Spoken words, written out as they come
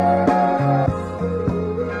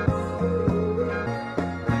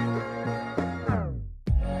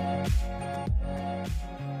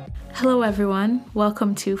Hello, everyone.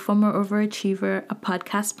 Welcome to Former Overachiever, a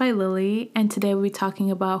podcast by Lily. And today we'll be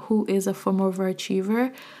talking about who is a former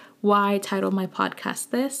overachiever, why I titled my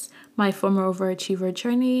podcast this, my former overachiever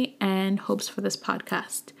journey, and hopes for this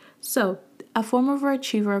podcast. So, a former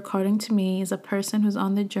overachiever, according to me, is a person who's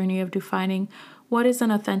on the journey of defining what is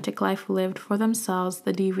an authentic life lived for themselves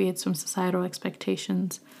that deviates from societal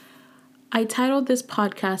expectations. I titled this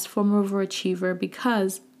podcast Former Overachiever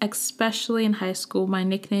because, especially in high school, my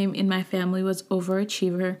nickname in my family was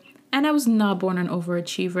Overachiever, and I was not born an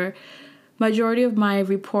overachiever. Majority of my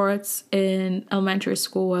reports in elementary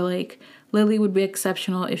school were like, Lily would be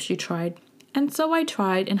exceptional if she tried. And so I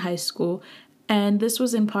tried in high school, and this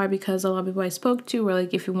was in part because a lot of people I spoke to were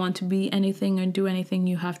like, if you want to be anything or do anything,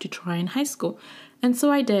 you have to try in high school. And so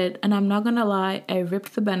I did, and I'm not gonna lie, I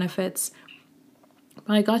ripped the benefits.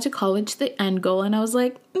 But I got to college, the end goal, and I was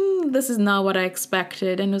like, this is not what I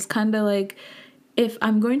expected. And it was kind of like, if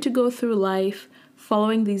I'm going to go through life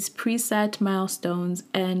following these preset milestones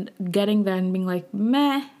and getting there and being like,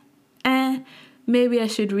 maybe I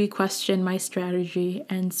should re-question my strategy.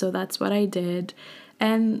 And so that's what I did.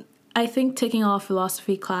 And I think taking all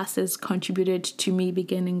philosophy classes contributed to me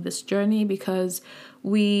beginning this journey because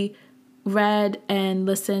we read and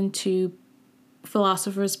listened to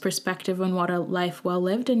philosophers' perspective on what a life well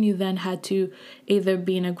lived, and you then had to either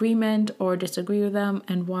be in agreement or disagree with them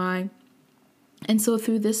and why. And so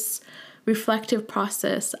through this reflective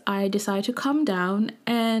process, I decided to calm down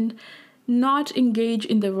and not engage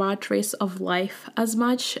in the rat race of life as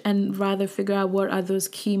much, and rather figure out what are those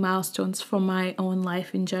key milestones for my own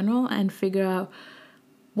life in general, and figure out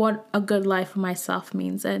what a good life for myself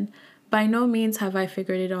means. And by no means have I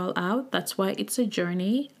figured it all out. That's why it's a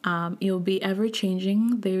journey. It will be ever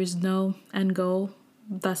changing. There is no end goal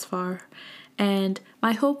thus far. And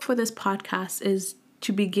my hope for this podcast is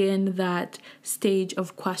to begin that stage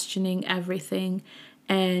of questioning everything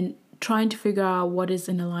and trying to figure out what is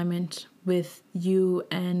in alignment with you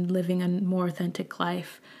and living a more authentic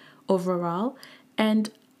life overall.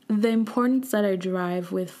 And the importance that I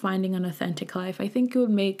derive with finding an authentic life, I think it would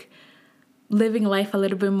make living life a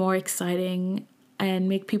little bit more exciting and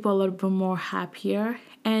make people a little bit more happier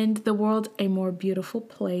and the world a more beautiful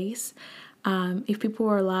place if people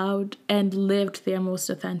were allowed and lived their most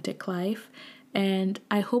authentic life. And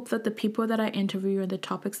I hope that the people that I interview and the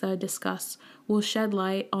topics that I discuss will shed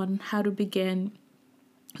light on how to begin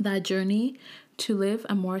that journey to live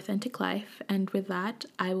a more authentic life. And with that,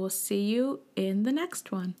 I will see you in the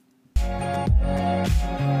next one.